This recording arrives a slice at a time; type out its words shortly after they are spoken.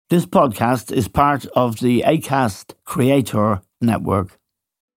This podcast is part of the Acast Creator Network.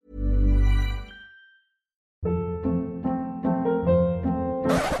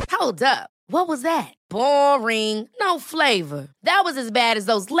 Hold up. What was that? Boring. No flavor. That was as bad as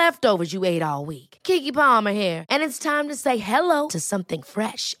those leftovers you ate all week. Keke Palmer here. And it's time to say hello to something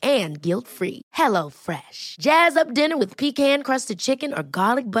fresh and guilt-free. Hello Fresh. Jazz up dinner with pecan-crusted chicken or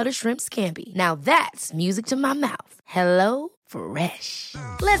garlic butter shrimp scampi. Now that's music to my mouth. Hello Fresh.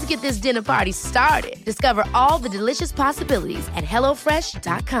 Let's get this dinner party started. Discover all the delicious possibilities at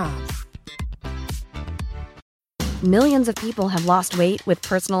HelloFresh.com. Millions of people have lost weight with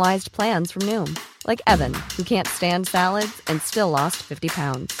personalized plans from Noom. Like Evan, who can't stand salads and still lost 50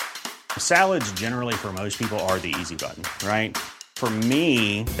 pounds. Salads generally for most people are the easy button, right? For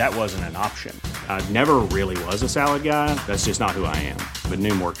me, that wasn't an option. I never really was a salad guy. That's just not who I am. But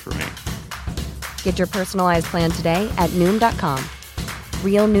Noom worked for me. Get your personalized plan today at Noom.com.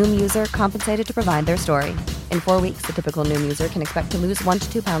 Real Noom user compensated to provide their story. In 4 weeks, the typical Noom user can expect to lose 1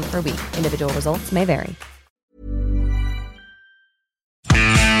 to 2 pounds per week. Individual results may vary.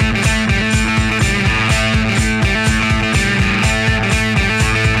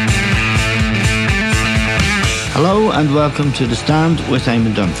 Hello and welcome to The Stand with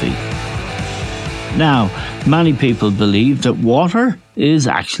Eamon Dunphy. Now, many people believe that water is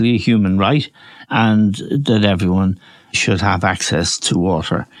actually a human right and that everyone should have access to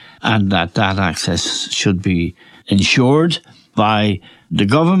water and that access should be ensured by the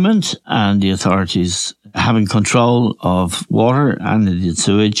government and the authorities having control of water and indeed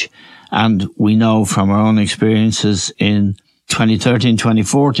sewage. And we know from our own experiences in 2013,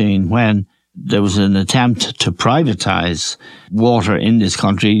 2014, when there was an attempt to privatise water in this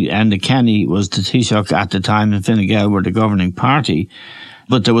country. Enda Kenny was the Taoiseach at the time and Fine Gael were the governing party.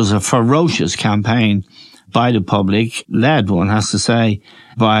 But there was a ferocious campaign by the public, led, one has to say,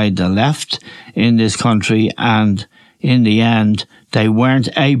 by the left in this country. And in the end, they weren't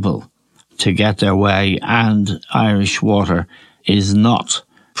able to get their way and Irish water is not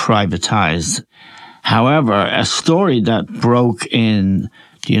privatised. However, a story that broke in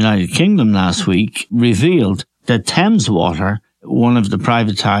the United Kingdom last week revealed that Thames Water, one of the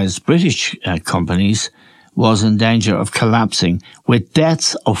privatised British companies, was in danger of collapsing with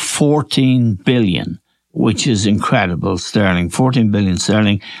debts of 14 billion, which is incredible sterling, 14 billion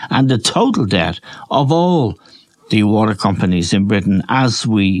sterling, and the total debt of all the water companies in Britain as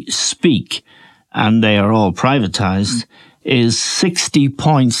we speak, and they are all privatised, is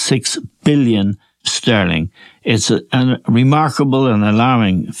 60.6 billion sterling. It's a remarkable and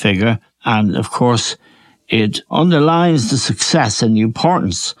alarming figure. And of course, it underlines the success and the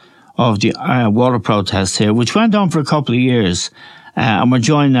importance of the water protest here, which went on for a couple of years. And we're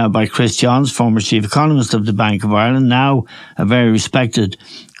joined now by Chris Johns, former chief economist of the Bank of Ireland, now a very respected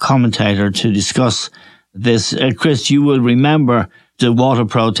commentator to discuss this. Chris, you will remember the water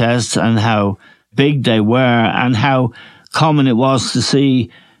protests and how big they were and how common it was to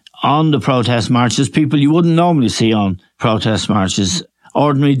see on the protest marches people you wouldn't normally see on protest marches,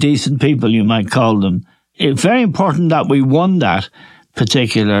 ordinary decent people you might call them. It's very important that we won that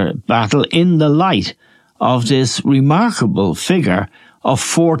particular battle in the light of this remarkable figure of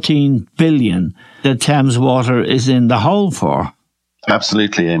 14 billion that Thames Water is in the hole for.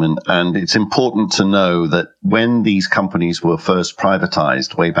 Absolutely, Eamon. And it's important to know that when these companies were first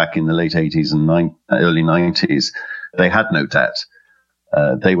privatised way back in the late 80s and early 90s, they had no debt.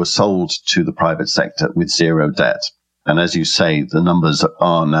 They were sold to the private sector with zero debt. And as you say, the numbers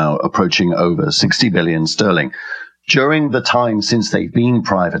are now approaching over 60 billion sterling. During the time since they've been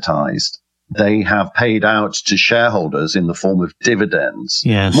privatized, they have paid out to shareholders in the form of dividends.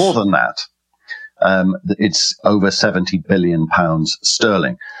 Yes. More than that. It's over 70 billion pounds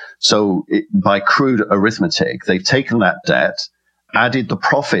sterling. So by crude arithmetic, they've taken that debt, added the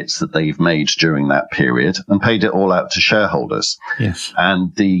profits that they've made during that period and paid it all out to shareholders. Yes.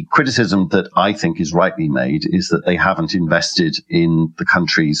 And the criticism that I think is rightly made is that they haven't invested in the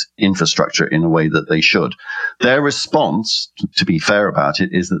country's infrastructure in a way that they should. Their response, to be fair about it,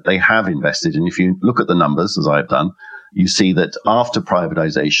 is that they have invested. And if you look at the numbers, as I've done, you see that after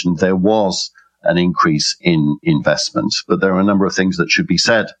privatization, there was an increase in investment. But there are a number of things that should be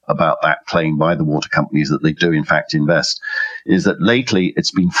said about that claim by the water companies that they do in fact invest, is that lately it's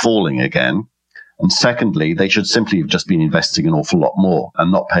been falling again. And secondly, they should simply have just been investing an awful lot more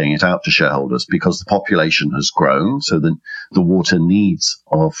and not paying it out to shareholders because the population has grown. So the water needs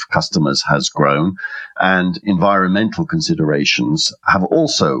of customers has grown and environmental considerations have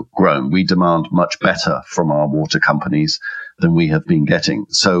also grown. We demand much better from our water companies than we have been getting.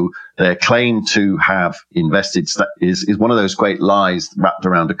 So their claim to have invested is one of those great lies wrapped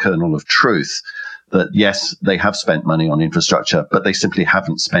around a kernel of truth, that yes, they have spent money on infrastructure, but they simply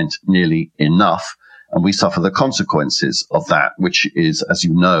haven't spent nearly enough. And we suffer the consequences of that, which is, as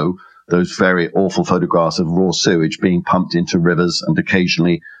you know, those very awful photographs of raw sewage being pumped into rivers and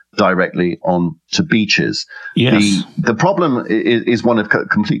occasionally directly onto beaches. Yes. The problem is one of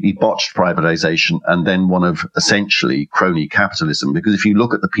completely botched privatization, and then one of essentially crony capitalism, because if you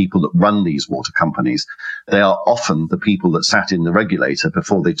look at the people that run these water companies, they are often the people that sat in the regulator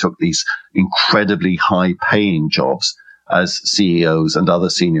before they took these incredibly high paying jobs as CEOs and other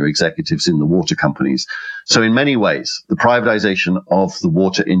senior executives in the water companies. So in many ways, the privatization of the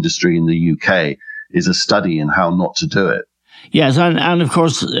water industry in the UK is a study in how not to do it. Yes, and of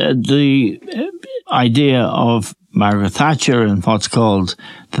course, the idea of Margaret Thatcher and what's called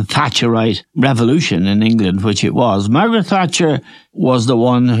the Thatcherite Revolution in England, which it was. Margaret Thatcher was the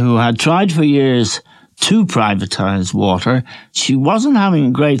one who had tried for years to privatise water. She wasn't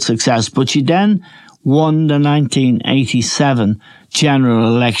having great success, but she then won the 1987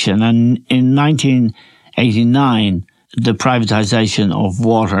 general election, and in 1989, the privatisation of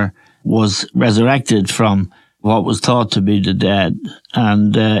water was resurrected from what was thought to be the dead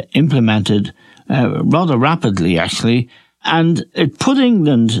and implemented rather rapidly, actually. And it put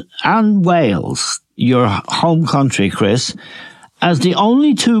England and Wales, your home country, Chris, as the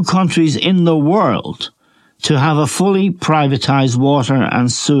only two countries in the world to have a fully privatised water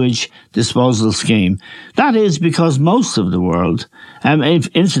and sewage disposal scheme. That is because most of the world,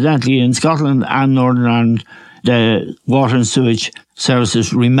 incidentally in Scotland and Northern Ireland, the water and sewage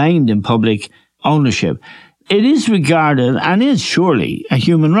services remained in public ownership. It is regarded and is surely a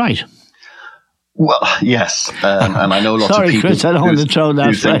human right. Well, yes, and I know lots Sorry, of people. Chris, I don't want to throw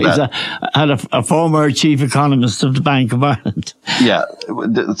that phrase. That. I had a former chief economist of the Bank of Ireland. Yeah,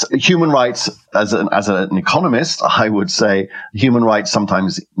 human rights, as an economist, I would say human rights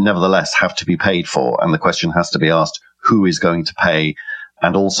sometimes nevertheless have to be paid for, and the question has to be asked, who is going to pay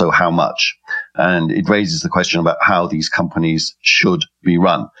and also how much? And it raises the question about how these companies should be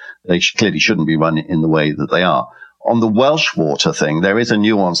run. They clearly shouldn't be run in the way that they are. On the Welsh water thing, there is a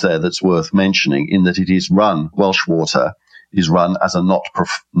nuance there that's worth mentioning in that Welsh Water is run as a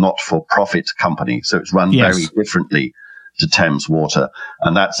not-for-profit company. So it's run very differently to Thames Water.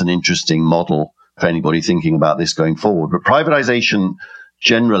 And that's an interesting model for anybody thinking about this going forward. But privatization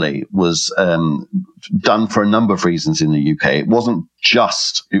generally was done for a number of reasons in the UK. It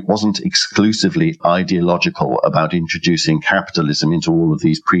wasn't exclusively ideological about introducing capitalism into all of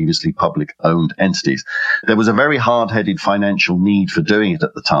these previously public owned entities. There was a very hard-headed financial need for doing it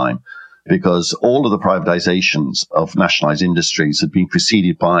at the time, because all of the privatizations of nationalized industries had been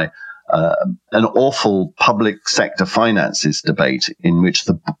preceded by an awful public sector finances debate in which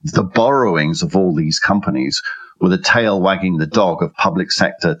the borrowings of all these companies were the tail wagging the dog of public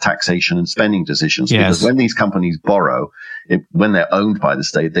sector taxation and spending decisions. Yes. Because when these companies borrow, when they're owned by the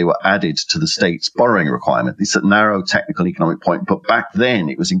state, they were added to the state's borrowing requirement. It's a narrow technical economic point, but back then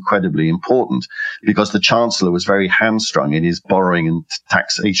it was incredibly important because the Chancellor was very hamstrung in his borrowing and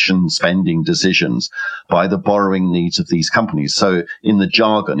taxation spending decisions by the borrowing needs of these companies. So in the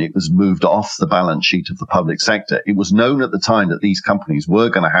jargon, it was moved off the balance sheet of the public sector. It was known at the time that these companies were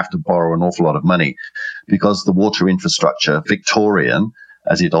going to have to borrow an awful lot of money because the water infrastructure, Victorian,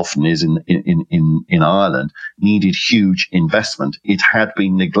 as it often is in Ireland, needed huge investment. It had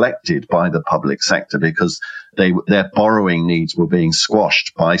been neglected by the public sector because their borrowing needs were being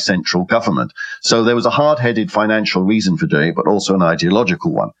squashed by central government. So there was a hard-headed financial reason for doing it, but also an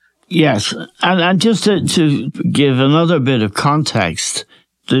ideological one. Yes, and just to give another bit of context,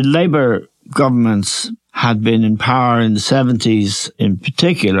 the Labour governments had been in power in the 70s in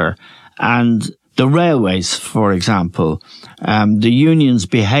particular, and the railways, for example, the union's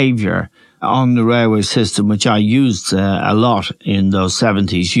behaviour on the railway system, which I used a lot in those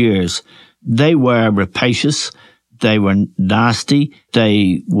 70s years, they were rapacious, they were nasty,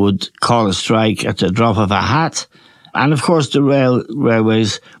 they would call a strike at the drop of a hat. And of course, the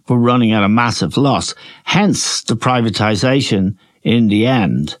railways were running at a massive loss. Hence the privatisation in the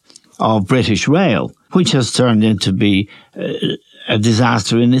end of British Rail, which has turned into be a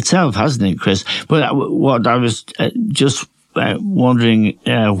disaster in itself, hasn't it, Chris? But what I was just wondering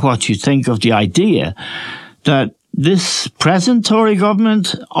what you think of the idea that this present Tory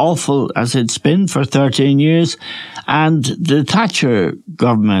government, awful as it's been for 13 years, and the Thatcher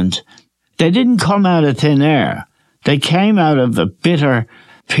government, they didn't come out of thin air. They came out of a bitter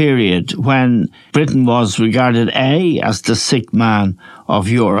period when Britain was regarded A, as the sick man of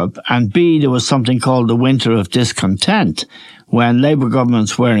Europe, and B, there was something called the winter of discontent when Labour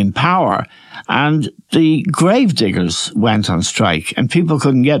governments were in power and the gravediggers went on strike and people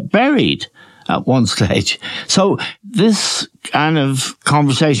couldn't get buried at one stage. So this kind of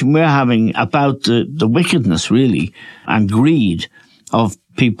conversation we're having about the wickedness, really, and greed of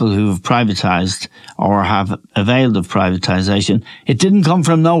people who have privatised or have availed of privatisation, it didn't come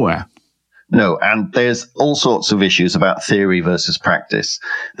from nowhere. No, and there's all sorts of issues about theory versus practice.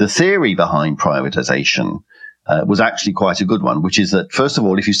 The theory behind privatisation was actually quite a good one, which is that, first of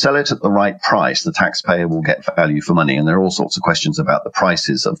all, if you sell it at the right price, the taxpayer will get value for money. And there are all sorts of questions about the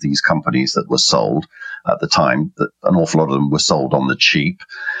prices of these companies that were sold at the time, that an awful lot of them were sold on the cheap.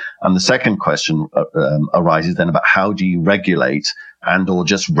 And the second question arises then about how do you regulate and or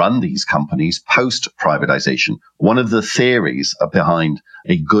just run these companies post-privatization. One of the theories behind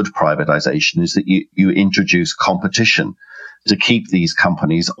a good privatization is that you introduce competition to keep these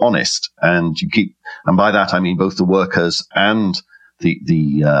companies honest, and by that I mean both the workers and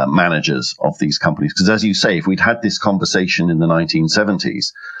the managers of these companies. Because as you say, if we'd had this conversation in the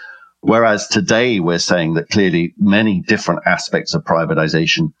 1970s, whereas today we're saying that clearly many different aspects of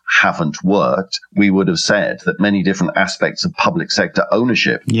privatization haven't worked, we would have said that many different aspects of public sector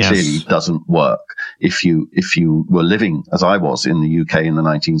ownership clearly doesn't work. If you were living, as I was, in the UK in the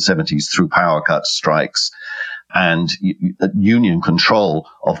 1970s through power cuts, strikes, and union control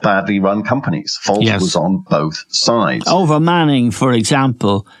of badly run companies. Fault was on both sides. Overmanning, for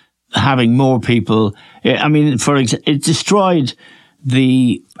example, having more people. I mean, it destroyed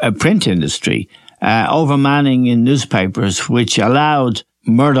the print industry. Overmanning in newspapers, which allowed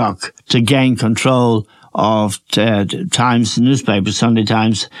Murdoch to gain control of Times newspaper, Sunday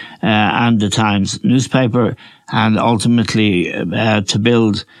Times, and the Times newspaper, and ultimately to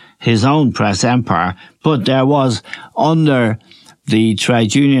build his own press empire. But there was, under the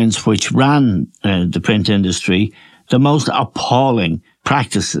trade unions which ran the print industry, the most appalling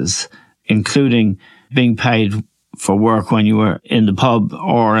practices, including being paid for work when you were in the pub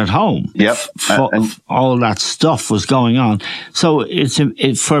or at home. Yep. All that stuff was going on. So it's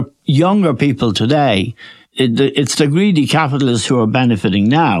for younger people today, it's the greedy capitalists who are benefiting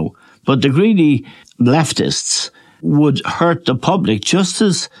now, but the greedy leftists would hurt the public just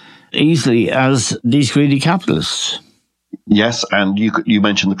as easily as these greedy capitalists. Yes, and you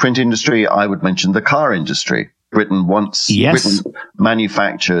mentioned the print industry. I would mention the car industry. Britain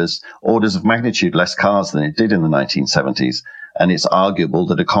manufactures orders of magnitude less cars than it did in the 1970s. And it's arguable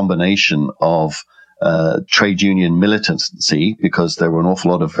that a combination of trade union militancy, because there were an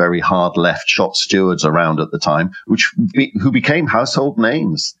awful lot of very hard left shop stewards around at the time, who became household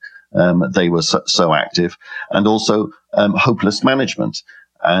names. They were so active, and also hopeless management.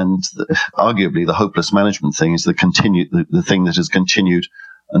 And arguably the hopeless management thing is the thing that has continued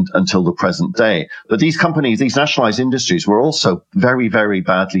until the present day. But these companies, these nationalized industries, were also very, very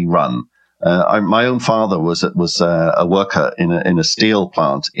badly run. My own father was a worker in a steel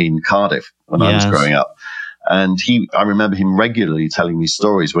plant in Cardiff when I was growing up. And I remember him regularly telling me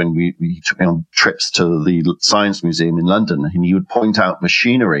stories when he took me on trips to the Science Museum in London, and he would point out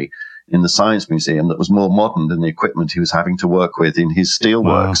machinery in the Science Museum that was more modern than the equipment he was having to work with in his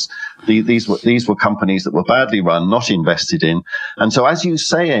steelworks. Wow. These were companies that were badly run, not invested in. And so, as you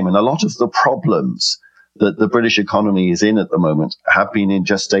say, Eamon, a lot of the problems that the British economy is in at the moment have been in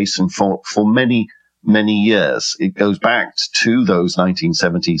gestation for many, many years. It goes back to those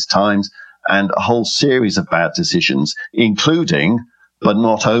 1970s times and a whole series of bad decisions, including, but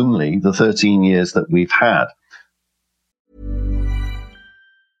not only, the 13 years that we've had.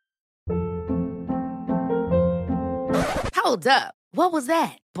 Hold up. What was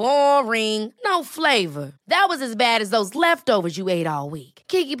that? Boring. No flavor. That was as bad as those leftovers you ate all week.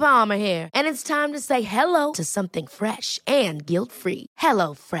 Keke Palmer here. And it's time to say hello to something fresh and guilt-free.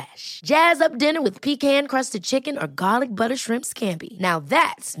 Hello Fresh. Jazz up dinner with pecan-crusted chicken or garlic butter shrimp scampi. Now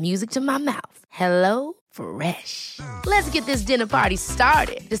that's music to my mouth. Hello Fresh. Let's get this dinner party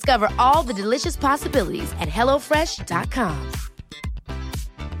started. Discover all the delicious possibilities at HelloFresh.com.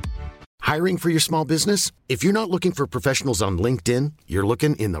 Hiring for your small business? If you're not looking for professionals on LinkedIn, you're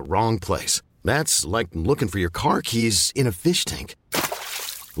looking in the wrong place. That's like looking for your car keys in a fish tank.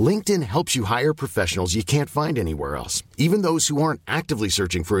 LinkedIn helps you hire professionals you can't find anywhere else, even those who aren't actively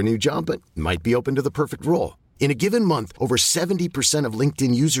searching for a new job but might be open to the perfect role. In a given month, over 70% of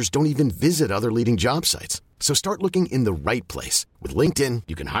LinkedIn users don't even visit other leading job sites. So start looking in the right place. With LinkedIn,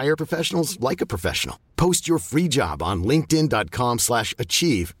 you can hire professionals like a professional. Post your free job on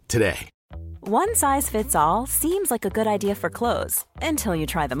linkedin.com/achieve today. One size fits all seems like a good idea for clothes until you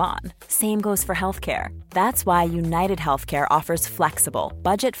try them on. Same goes for healthcare. That's why United Healthcare offers flexible,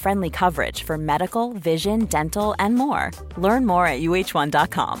 budget-friendly coverage for medical, vision, dental, and more. Learn more at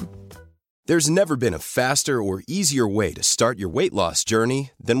uh1.com. There's never been a faster or easier way to start your weight loss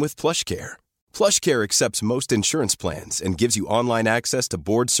journey than with PlushCare. PlushCare accepts most insurance plans and gives you online access to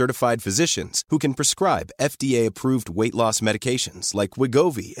board-certified physicians who can prescribe FDA-approved weight loss medications like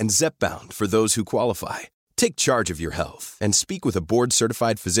Wegovy and Zepbound for those who qualify. Take charge of your health and speak with a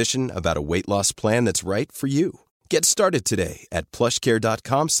board-certified physician about a weight loss plan that's right for you. Get started today at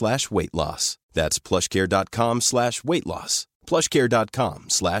plushcare.com/weight loss. That's plushcare.com/weight loss.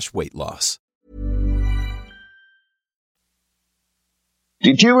 plushcare.com/weight loss.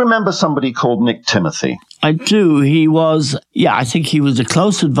 Did you remember somebody called Nick Timothy? I do. He was, I think he was a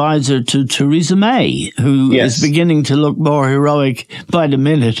close advisor to Theresa May, who is beginning to look more heroic by the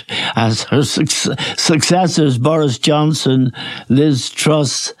minute as her successors, Boris Johnson, Liz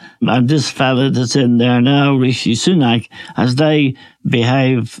Truss, and this fella that's in there now, Rishi Sunak, as they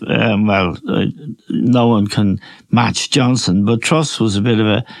behave, no one can match Johnson, but Truss was a bit of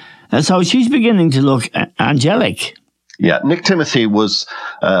a... So she's beginning to look angelic. Yeah, Nick Timothy was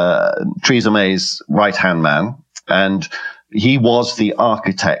Theresa May's right-hand man, and he was the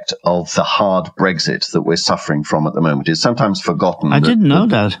architect of the hard Brexit that we're suffering from at the moment. It's sometimes forgotten. I didn't know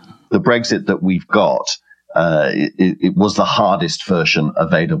that. The Brexit that we've got, it was the hardest version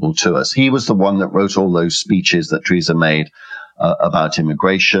available to us. He was the one that wrote all those speeches that Theresa made about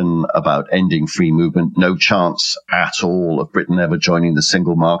immigration, about ending free movement, no chance at all of Britain ever joining the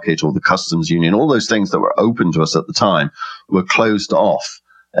single market or the customs union. All those things that were open to us at the time were closed off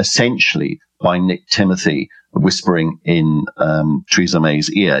essentially by Nick Timothy whispering in Theresa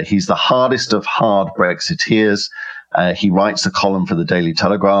May's ear. He's the hardest of hard Brexiteers. He writes a column for the Daily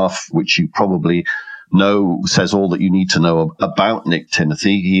Telegraph, which you probably know says all that you need to know about Nick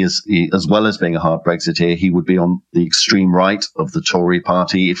Timothy. He, as well as being a hard Brexiteer, he would be on the extreme right of the Tory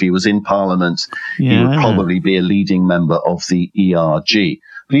party. If he was in Parliament, he would probably be a leading member of the ERG.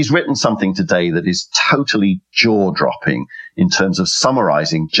 But he's written something today that is totally jaw-dropping in terms of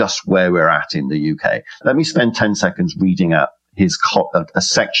summarizing just where we're at in the UK. Let me spend 10 seconds reading out a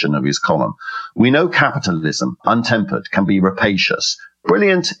section of his column. We know capitalism, untempered, can be rapacious,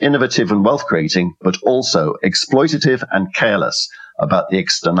 brilliant, innovative, and wealth-creating, but also exploitative and careless about the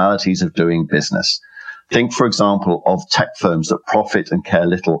externalities of doing business. Think, for example, of tech firms that profit and care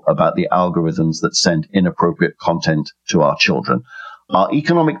little about the algorithms that send inappropriate content to our children. Our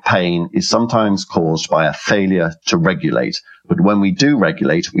economic pain is sometimes caused by a failure to regulate, but when we do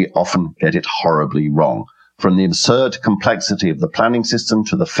regulate, we often get it horribly wrong. From the absurd complexity of the planning system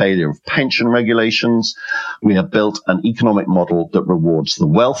to the failure of pension regulations, we have built an economic model that rewards the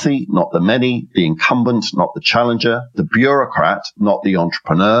wealthy, not the many, the incumbent, not the challenger, the bureaucrat, not the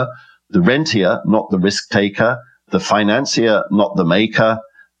entrepreneur, the rentier, not the risk taker, the financier, not the maker,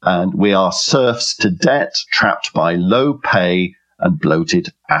 and we are serfs to debt, trapped by low pay and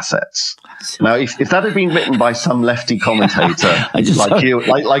bloated assets. Now, if that had been written by some lefty commentator like you,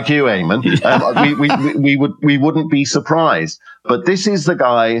 Eamon, we wouldn't be surprised. But this is the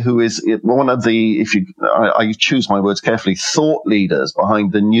guy who is one of the, I choose my words carefully, thought leaders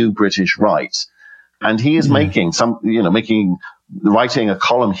behind the new British right, and he is writing a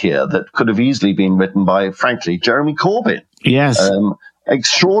column here that could have easily been written by, frankly, Jeremy Corbyn. Yes.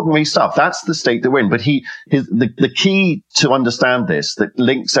 Extraordinary stuff. That's the state that we're in. But the key to understand this, that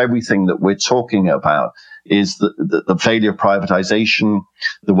links everything that we're talking about, is the failure of privatization,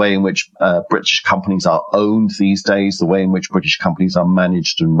 the way in which British companies are owned these days, the way in which British companies are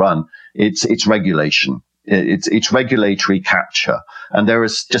managed and run. It's regulation. It's regulatory capture. And there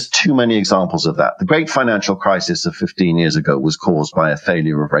is just too many examples of that. The great financial crisis of 15 years ago was caused by a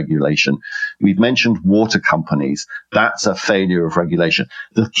failure of regulation. We've mentioned water companies. That's a failure of regulation.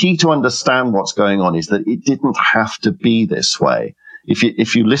 The key to understand what's going on is that it didn't have to be this way.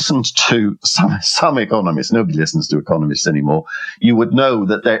 If you listened to some economists, nobody listens to economists anymore, you would know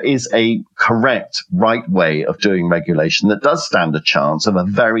that there is a correct, right way of doing regulation that does stand a chance of a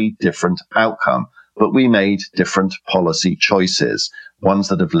very different outcome. But we made different policy choices, ones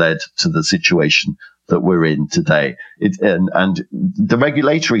that have led to the situation that we're in today. And the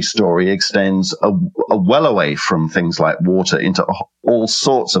regulatory story extends a well away from things like water into all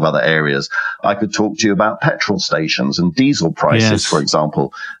sorts of other areas. I could talk to you about petrol stations and diesel prices, for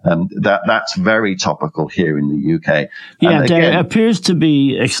example. That's very topical here in the UK. Yeah, there appears to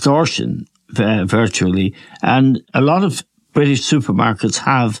be extortion virtually, and a lot of British supermarkets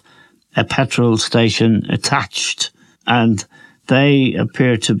have a petrol station attached, and they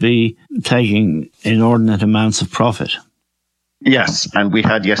appear to be taking inordinate amounts of profit. Yes, and we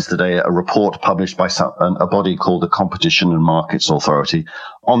had yesterday a report published by a body called the Competition and Markets Authority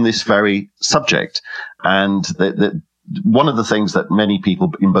on this very subject. And one of the things that many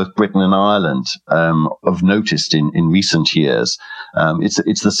people in both Britain and Ireland have noticed in recent years,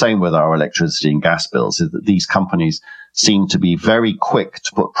 it's the same with our electricity and gas bills, is that these companies seem to be very quick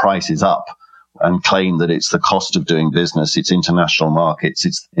to put prices up and claim that it's the cost of doing business, it's international markets,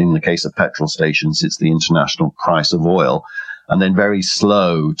 it's, in the case of petrol stations, it's the international price of oil, and then very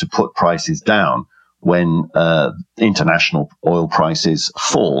slow to put prices down when international oil prices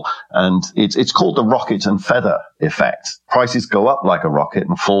fall. And it's called the rocket and feather effect. Prices go up like a rocket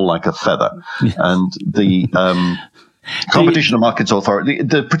and fall like a feather. Yes. And the Competition and Markets Authority,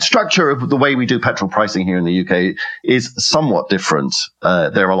 the structure of the way we do petrol pricing here in the UK is somewhat different.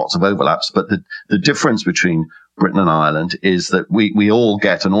 There are lots of overlaps, but the difference between Britain and Ireland is that we all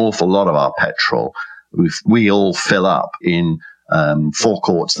get an awful lot of our petrol. We all fill up in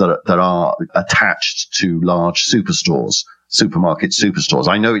forecourts that are attached to large supermarket superstores.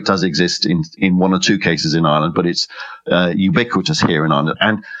 I know it does exist in one or two cases in Ireland, but it's ubiquitous here in Ireland.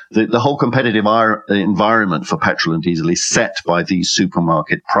 And the whole competitive environment for petrol and diesel is set by these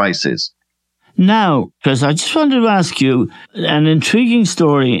supermarket prices. Now, Chris, I just wanted to ask you an intriguing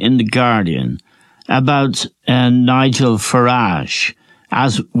story in The Guardian about Nigel Farage.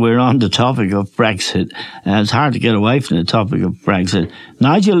 As we're on the topic of Brexit, it's hard to get away from the topic of Brexit.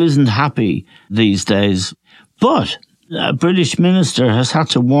 Nigel isn't happy these days, but a British minister has had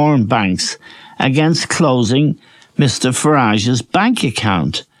to warn banks against closing Mr. Farage's bank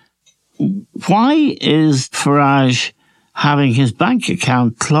account. Why is Farage having his bank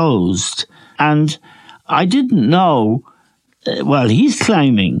account closed? And I didn't know, he's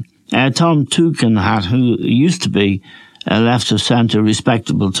claiming, Tom Tugendhat, who used to be a left-of-centre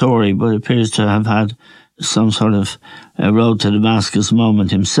respectable Tory, but appears to have had some sort of road to Damascus moment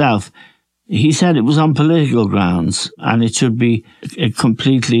himself. He said it was on political grounds and it should be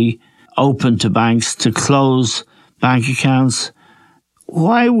completely open to banks to close bank accounts.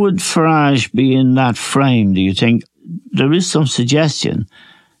 Why would Farage be in that frame, do you think? There is some suggestion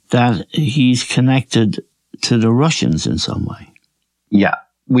that he's connected to the Russians in some way. Yeah.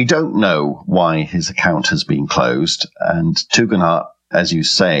 We don't know why his account has been closed. And Tugendhat, as you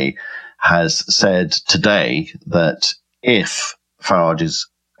say, has said today that if Farage's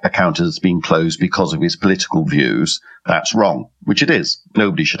account has been closed because of his political views, that's wrong, which it is.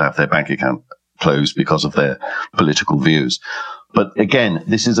 Nobody should have their bank account closed because of their political views. But again,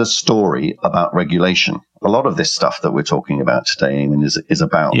 this is a story about regulation. A lot of this stuff that we're talking about today, Eamon, is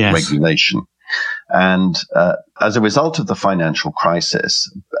about regulation. And as a result of the financial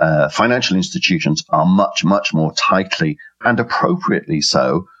crisis, financial institutions are much, much more tightly and appropriately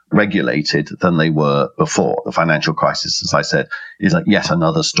so regulated than they were before. The financial crisis, as I said, is yet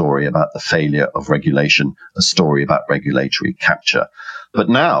another story about the failure of regulation, a story about regulatory capture. But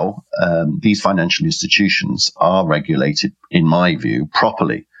now these financial institutions are regulated, in my view,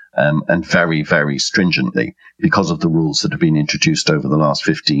 properly. And very, very stringently because of the rules that have been introduced over the last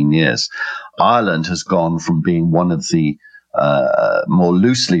 15 years. Ireland has gone from being one of the more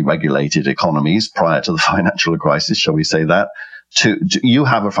loosely regulated economies prior to the financial crisis, shall we say that, to you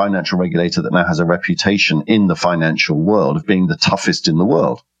have a financial regulator that now has a reputation in the financial world of being the toughest in the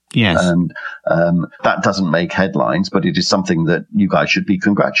world. Yes. And that doesn't make headlines, but it is something that you guys should be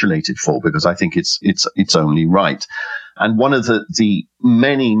congratulated for, because I think it's only right. And one of the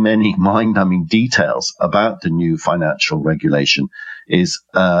many, many mind-numbing details about the new financial regulation is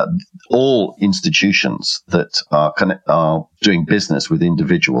all institutions that are doing business with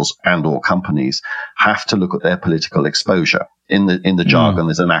individuals and or companies have to look at their political exposure. In the jargon,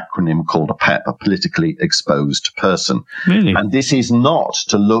 there's an acronym called a PEP, a politically exposed person. Really? And this is not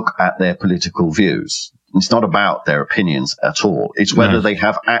to look at their political views. It's not about their opinions at all. It's whether they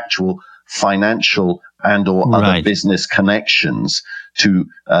have actual financial and or other business connections to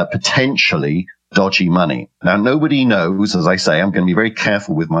potentially dodgy money. Now, nobody knows, as I say, I'm going to be very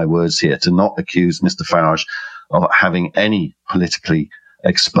careful with my words here to not accuse Mr. Farage of having any politically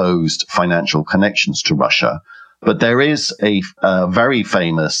exposed financial connections to Russia. But there is a very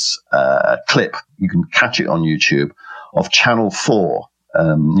famous clip, you can catch it on YouTube, of Channel 4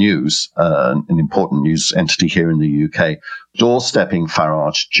 News, an important news entity here in the UK, doorstepping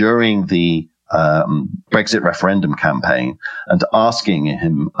Farage during the Brexit referendum campaign and asking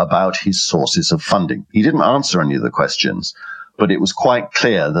him about his sources of funding. He didn't answer any of the questions, but it was quite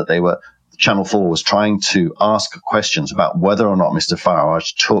clear that Channel 4 was trying to ask questions about whether or not Mr.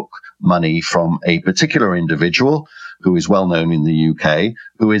 Farage took money from a particular individual who is well known in the UK,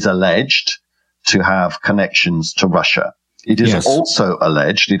 who is alleged to have connections to Russia. It is also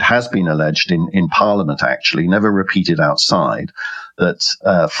alleged, it has been alleged in Parliament actually, never repeated outside, that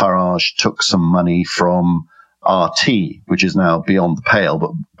Farage took some money from RT, which is now beyond the pale,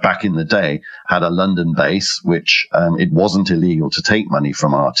 but back in the day had a London base, which it wasn't illegal to take money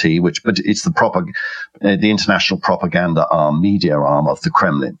from RT, but it's the international propaganda arm, media arm of the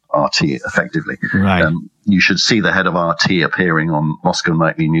Kremlin, RT, effectively. Right. You should see the head of RT appearing on Moscow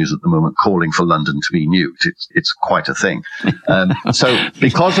Nightly News at the moment, calling for London to be nuked. It's quite a thing. So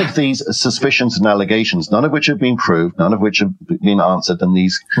because of these suspicions and allegations, none of which have been proved, none of which have been answered, and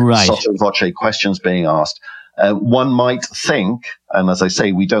these sotto voce questions being asked, one might think, and as I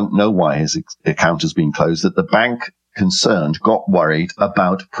say, we don't know why his account has been closed, that the bank concerned got worried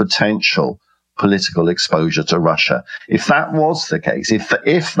about potential political exposure to Russia. If that was the case, if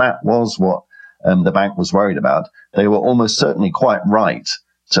that was what the bank was worried about, they were almost certainly quite right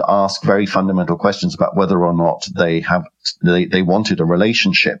to ask very fundamental questions about whether or not they wanted a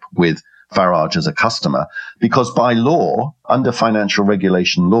relationship with Farage as a customer, because by law, under financial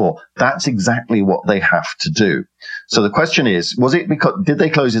regulation law, that's exactly what they have to do. So the question is, did they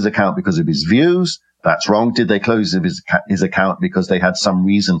close his account because of his views? That's wrong. Did they close his account because they had some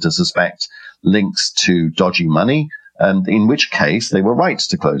reason to suspect links to dodgy money? In which case they were right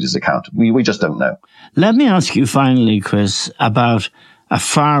to close his account. We just don't know. Let me ask you finally, Chris, about a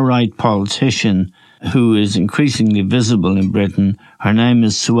far-right politician who is increasingly visible in Britain. Her name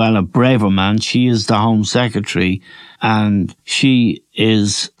is Suella Braverman. She is the Home Secretary, and she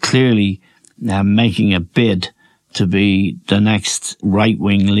is clearly making a bid to be the next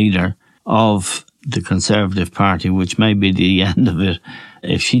right-wing leader of the Conservative Party, which may be the end of it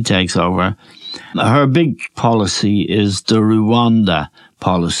if she takes over. Her big policy is the Rwanda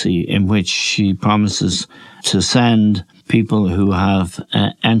policy, in which she promises to send people who have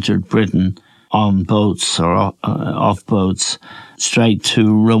entered Britain on boats or off boats straight to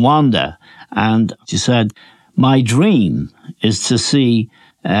Rwanda. And she said, my dream is to see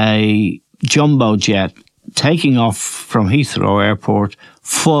a jumbo jet taking off from Heathrow Airport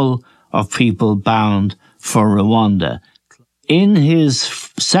full of people bound for Rwanda. In his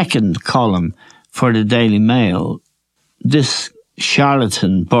second column for the Daily Mail, this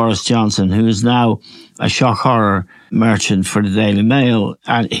charlatan, Boris Johnson, who is now a shock horror merchant for the Daily Mail,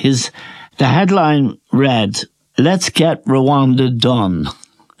 and the headline read, "Let's get Rwanda done,"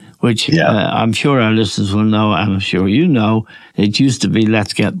 which I'm sure our listeners will know, and I'm sure you know. It used to be,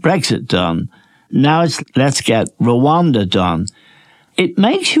 "Let's get Brexit done." Now it's, "Let's get Rwanda done." It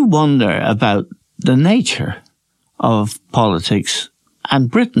makes you wonder about the nature of politics and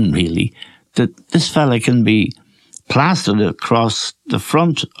Britain, really, that this fella can be plastered across the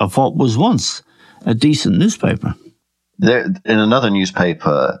front of what was once a decent newspaper. There, in another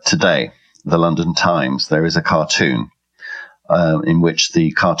newspaper today, the London Times, there is a cartoon in which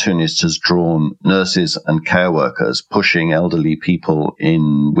the cartoonist has drawn nurses and care workers pushing elderly people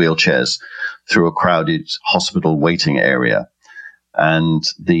in wheelchairs through a crowded hospital waiting area. And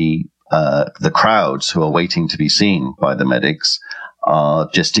the crowds who are waiting to be seen by the medics are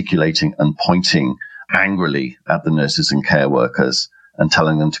gesticulating and pointing angrily at the nurses and care workers and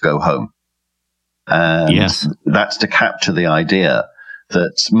telling them to go home. And that's to capture the idea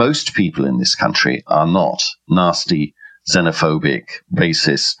that most people in this country are not nasty, xenophobic,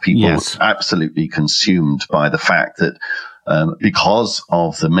 racist people, absolutely consumed by the fact that because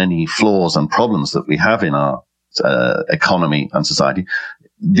of the many flaws and problems that we have in our economy and society,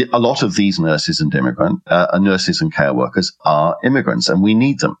 a lot of these nurses and nurses and care workers are immigrants, and we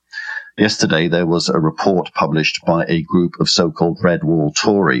need them. Yesterday, there was a report published by a group of so-called Red Wall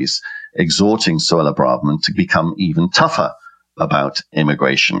Tories exhorting Suella Braverman to become even tougher about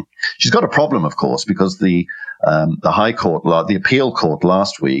immigration. She's got a problem, of course, because the High Court, the appeal court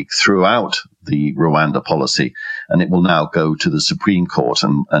last week threw out the Rwanda policy, and it will now go to the Supreme Court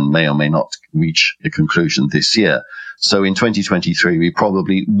and may or may not reach a conclusion this year. So in 2023, we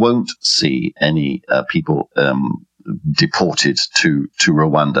probably won't see any people deported to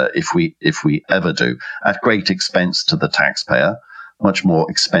Rwanda if we ever do, at great expense to the taxpayer, much more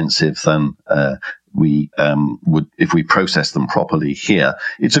expensive than we would if we process them properly here.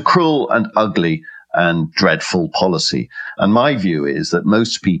 It's a cruel and ugly and dreadful policy. And my view is that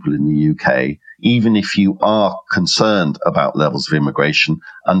most people in the UK, even if you are concerned about levels of immigration,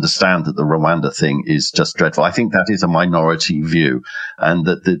 understand that the Rwanda thing is just dreadful. I think that is a minority view, and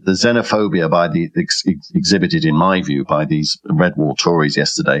that the xenophobia exhibited, in my view, by these Red Wall Tories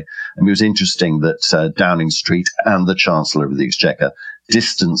yesterday. And it was interesting that Downing Street and the Chancellor of the Exchequer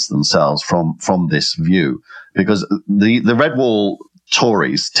distanced themselves from this view, because the Red Wall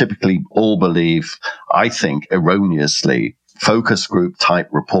Tories typically all believe, I think erroneously, focus group type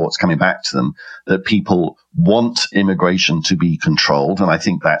reports coming back to them, that people want immigration to be controlled. And I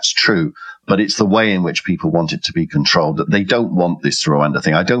think that's true, but it's the way in which people want it to be controlled, that they don't want this Rwanda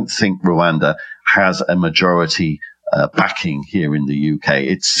thing. I don't think Rwanda has a majority backing here in the UK.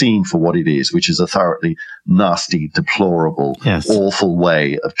 It's seen for what it is, which is a thoroughly nasty, deplorable, awful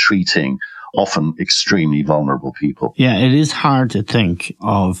way of treating often extremely vulnerable people. Yeah, it is hard to think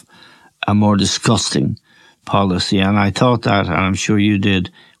of a more disgusting policy. And I thought that, and I'm sure you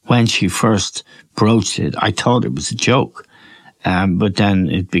did, when she first broached it, I thought it was a joke. But then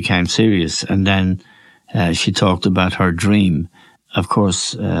it became serious. And then she talked about her dream. Of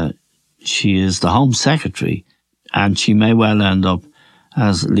course, she is the Home Secretary, and she may well end up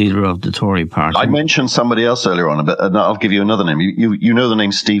as leader of the Tory party. I mentioned somebody else earlier on, but I'll give you another name. You know the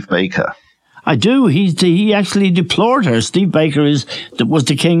name Steve Baker? I do. He actually deplored her. Steve Baker was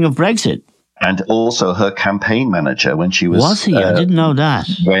the king of Brexit. And also her campaign manager when she was... Was he? I didn't know that.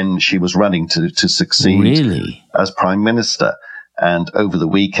 When she was running to succeed as Prime Minister. And over the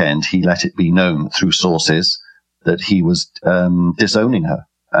weekend, he let it be known through sources that he was disowning her,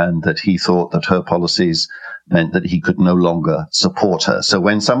 and that he thought that her policies meant that he could no longer support her. So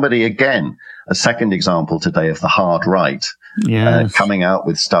when somebody, again, a second example today of the hard right, coming out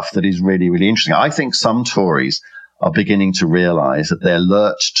with stuff that is really, really interesting. I think some Tories are beginning to realize that their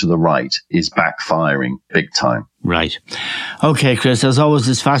lurch to the right is backfiring big time. Right. Okay, Chris, as always,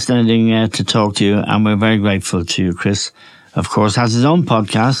 it's fascinating to talk to you, and we're very grateful to you. Chris, of course, has his own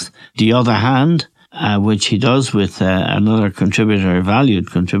podcast, The Other Hand, which he does with another contributor, a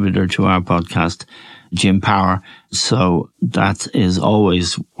valued contributor to our podcast, Jim Power. So that is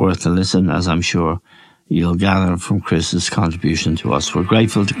always worth a listen, as I'm sure you'll gather from Chris's contribution to us. We're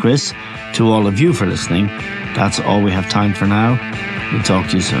grateful to Chris, to all of you for listening. That's all we have time for now. We'll talk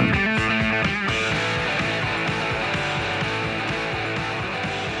to you soon.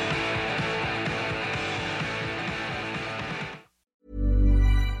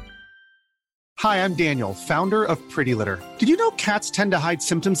 Hi, I'm Daniel, founder of Pretty Litter. Did you know cats tend to hide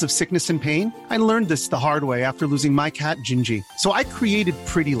symptoms of sickness and pain? I learned this the hard way after losing my cat, Gingy. So I created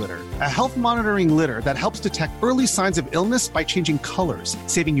Pretty Litter, a health monitoring litter that helps detect early signs of illness by changing colors,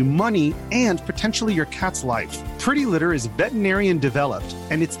 saving you money and potentially your cat's life. Pretty Litter is veterinarian developed,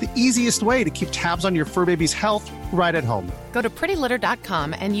 and it's the easiest way to keep tabs on your fur baby's health right at home. Go to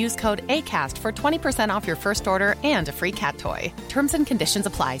prettylitter.com and use code ACAST for 20% off your first order and a free cat toy. Terms and conditions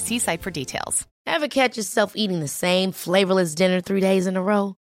apply. See site for details. Ever catch yourself eating the same flavorless dinner 3 days in a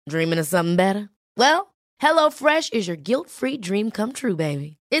row? Dreaming of something better? Well, HelloFresh is your guilt-free dream come true,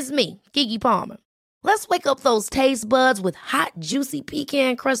 baby. It's me, Keke Palmer. Let's wake up those taste buds with hot, juicy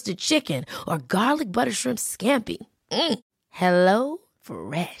pecan-crusted chicken or garlic butter shrimp scampi. Hello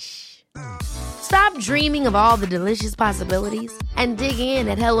Fresh. Stop dreaming of all the delicious possibilities and dig in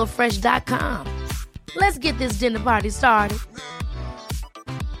at HelloFresh.com. Let's get this dinner party started.